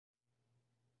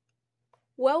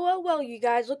Well, you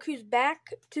guys, look who's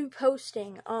back to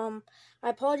posting. I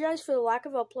apologize for the lack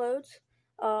of uploads.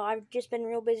 I've just been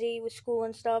real busy with school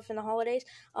and stuff and the holidays.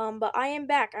 But I am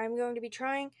back. I'm going to be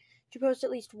trying to post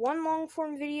at least one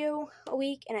long-form video a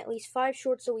week and at least 5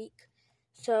 shorts a week.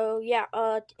 So, yeah,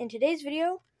 in today's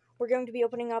video, we're going to be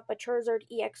opening up a Charizard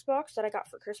EX box that I got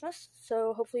for Christmas.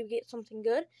 So, hopefully we get something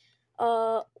good.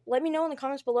 Let me know in the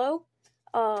comments below,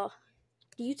 do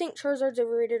you think Charizard's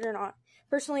overrated or not?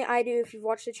 Personally, I do. If you've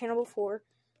watched the channel before,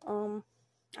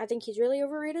 I think he's really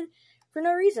overrated for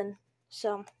no reason.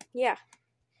 So, yeah.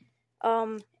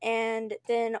 And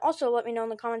then also let me know in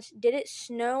the comments, did it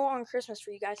snow on Christmas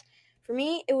for you guys? For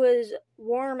me, it was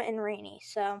warm and rainy.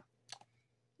 So,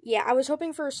 yeah, I was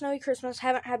hoping for a snowy Christmas.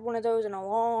 Haven't had one of those in a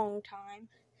long time.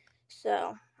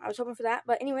 So, I was hoping for that.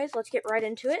 But anyways, let's get right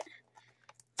into it.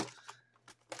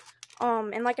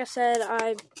 And like I said,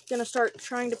 I'm gonna start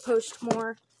trying to post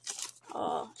more.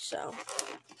 So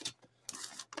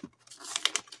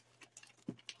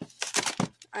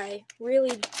I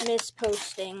really miss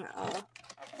posting,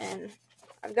 and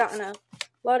I've gotten a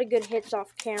lot of good hits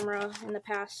off camera in the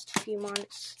past few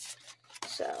months,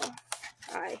 so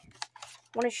I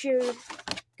want to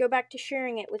go back to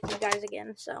sharing it with you guys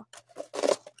again, so.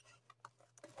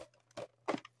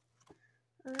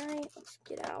 Alright, let's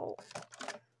get out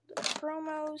the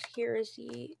promos. Here is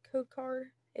the code card,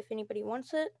 if anybody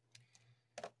wants it.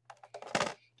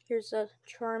 Here's a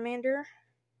Charmander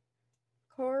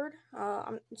card.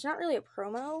 It's not really a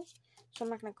promo, so I'm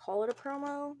not going to call it a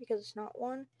promo because it's not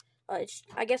one. It's,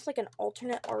 I guess, like an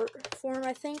alternate art form,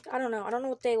 I think. I don't know. I don't know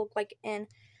what they look like in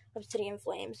Obsidian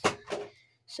Flames.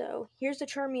 So, here's the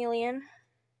Charmeleon.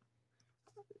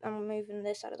 I'm moving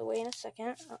this out of the way in a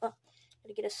second.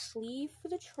 Gotta get a sleeve for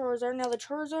the Charizard. Now, the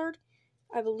Charizard,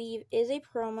 I believe, is a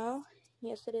promo.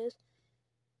 Yes, it is.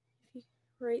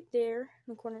 Right there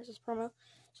in the corner it says promo.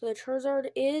 So the Charizard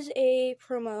is a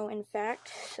promo, in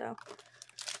fact. So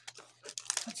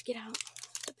let's get out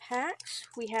the packs.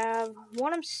 We have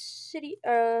one Obsidian.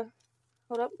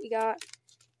 Hold up. We got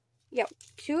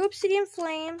 2 Obsidian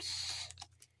Flames,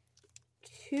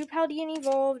 2 Paldean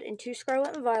Evolved, and 2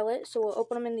 Scarlet and Violet. So we'll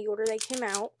open them in the order they came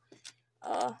out.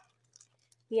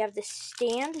 We have the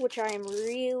stand, which I am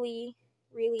really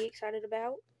excited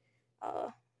about.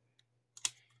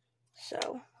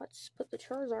 So let's put the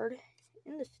Charizard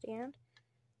in the stand.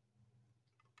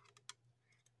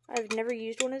 I've never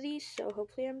used one of these, so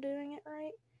hopefully I'm doing it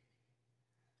right.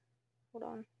 Hold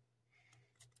on.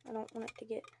 I don't want it to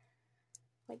get,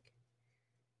 like,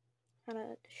 kind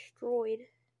of destroyed.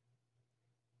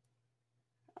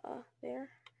 There.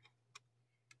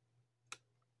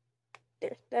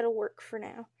 There, that'll work for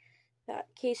now. That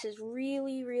case is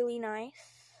really nice.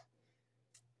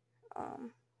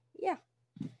 Yeah.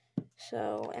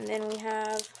 So, and then we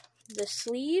have the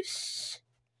sleeves,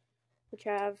 which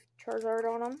have Charizard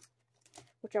on them,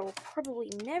 which I will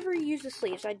probably never use the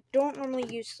sleeves. I don't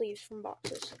normally use sleeves from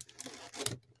boxes.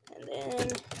 And then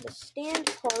the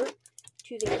stand part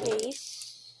to the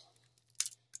case.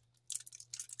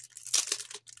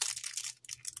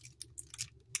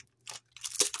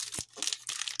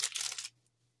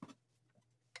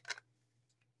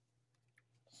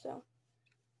 So,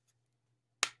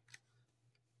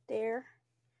 there.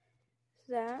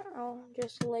 That I'll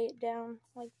just lay it down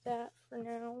like that for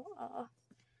now.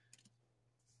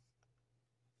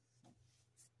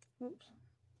 Oops.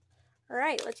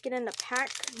 Alright, let's get into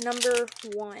pack number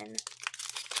 1.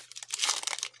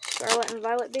 Scarlet and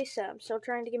Violet base set. I'm still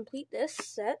trying to complete this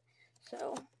set.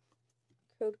 So,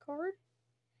 code card.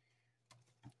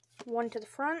 1 to the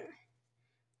front.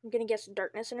 I'm gonna guess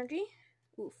Darkness Energy.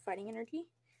 Ooh, Fighting Energy.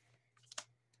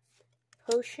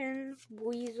 Potion,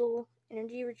 Weasel,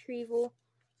 Energy Retrieval,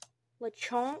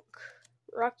 Lechonk,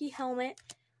 Rocky Helmet,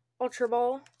 Ultra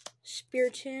Ball,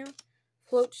 Spiritomb,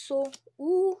 Floatzel.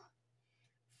 Ooh,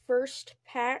 first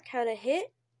pack had a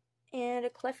hit and a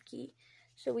Klefki.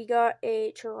 So we got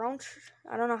a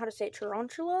I don't know how to say it,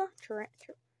 Tarantula?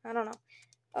 I don't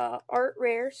know. Art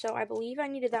rare, so I believe I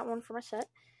needed that one for my set.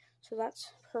 So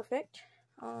that's perfect.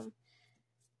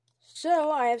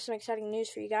 So, I have some exciting news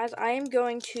for you guys. I am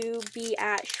going to be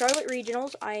at Charlotte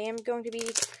Regionals. I am going to be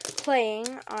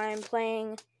I'm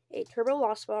playing a Turbo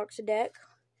Lost Box deck.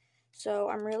 So,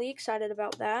 I'm really excited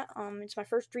about that. It's my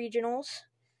first Regionals.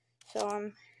 So,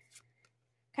 I'm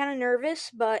kind of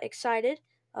nervous, but excited.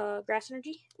 Grass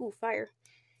Energy. Ooh, Fire.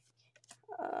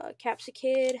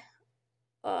 Capsicid.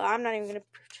 I'm not even going to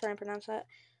try and pronounce that.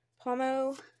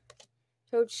 Pomo.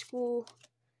 Toadstool.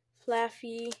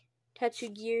 Flaffy.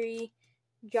 Tatsugiri,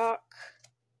 Jock,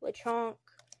 Lechonk,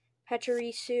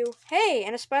 Pachirisu. Hey,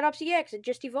 and a Spidops EX. It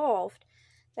just evolved.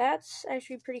 That's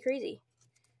actually pretty crazy.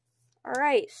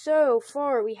 Alright, so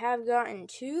far we have gotten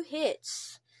 2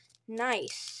 hits.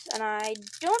 Nice. And I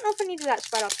don't know if I needed that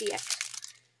Spite Off DX.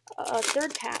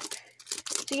 Third pack.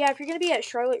 So yeah, if you're going to be at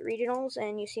Charlotte Regionals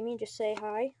and you see me, just say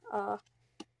hi.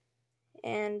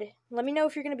 And let me know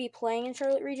if you're going to be playing in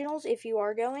Charlotte Regionals, if you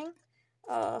are going.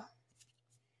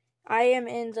 I am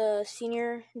in the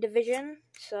senior division,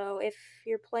 so if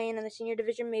you're playing in the senior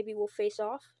division, maybe we'll face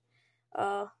off.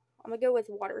 I'm going to go with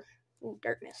Water. Ooh,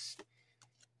 Darkness.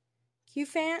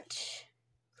 Qfant,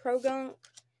 Krogunk,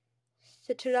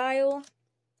 Citadile,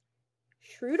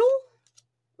 Shroodle,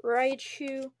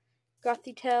 Raichu,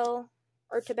 Gothitelle,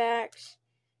 Artabax,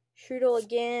 Shroodle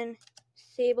again,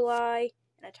 Sableye,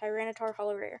 and a Tyranitar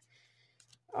Holo Rare.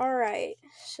 Alright,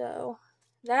 so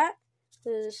that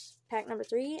is pack number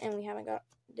 3, and we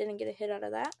didn't get a hit out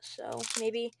of that, so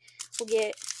maybe we'll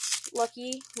get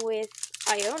lucky with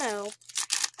Iono,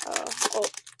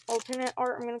 alternate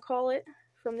art, I'm going to call it,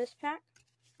 from this pack.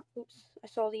 Oops, I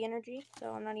saw the energy,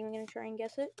 so I'm not even going to try and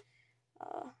guess it.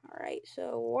 Alright,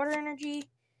 so Water Energy,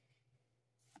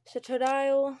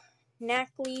 Citadile,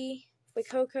 Knackley,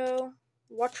 Fuecoco,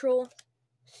 Wattrel,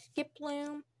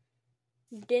 Skiploom,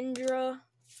 Dendra,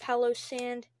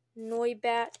 Palossand,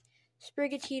 Noibat,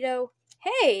 Sprigatito,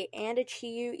 hey, and a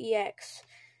Chiyu EX.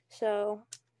 So,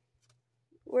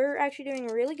 we're actually doing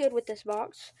really good with this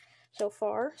box so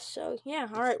far. So, yeah,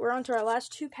 alright, we're on to our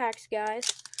last 2 packs,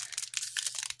 guys.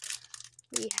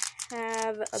 We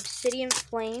have Obsidian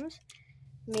Flames.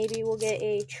 Maybe we'll get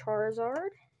a Charizard.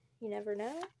 You never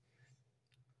know.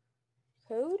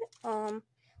 Code.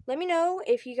 Let me know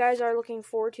if you guys are looking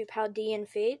forward to Paldean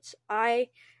Fates. I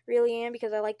really am,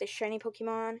 because I like the shiny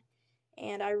Pokemon.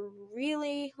 And I'm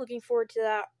really looking forward to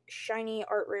that shiny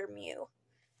art rare Mew.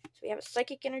 So we have a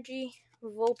Psychic Energy,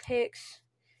 Vulpix,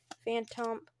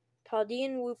 Phantom,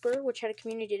 Paldean Wooper, which had a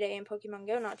community day in Pokemon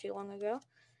Go not too long ago,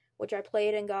 which I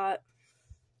played and got,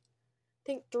 I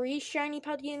think, 3 shiny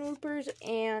Paldean Woopers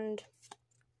and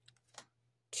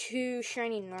 2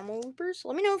 shiny normal Woopers.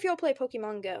 Let me know if y'all play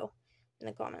Pokemon Go in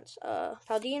the comments.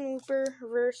 Paldean Wooper,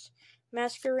 Reverse,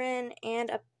 Masquerain, and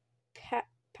a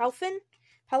Palafin?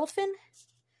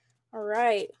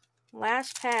 Alright,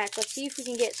 last pack. Let's see if we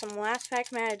can get some last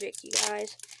pack magic, you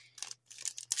guys.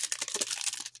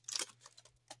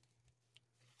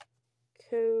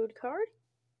 Code card.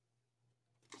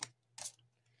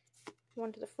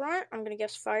 One to the front. I'm going to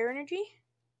guess Fire Energy.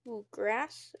 Ooh,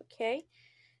 Grass. Okay.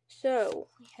 So,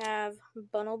 we have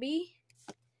Bunnelby,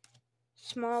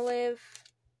 Smoliv,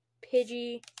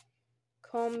 Pidgey,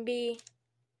 Combee,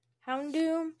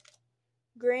 Houndoom,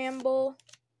 Gramble,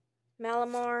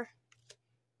 Malamar,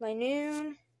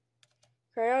 Linoon,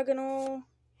 Cryogonal,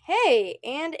 hey,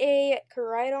 and a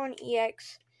Koraidon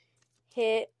EX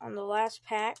hit on the last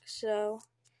pack, so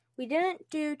we didn't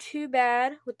do too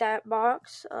bad with that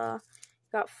box.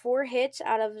 Got 4 hits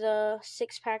out of the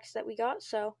 6 packs that we got,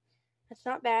 so that's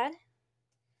not bad.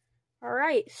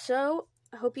 Alright, so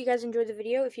I hope you guys enjoyed the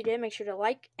video. If you did, make sure to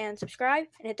like and subscribe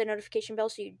and hit the notification bell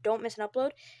so you don't miss an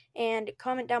upload. And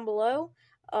comment down below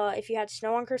if you had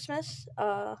snow on Christmas.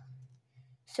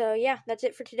 So yeah, that's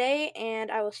it for today,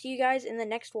 and I will see you guys in the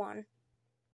next one.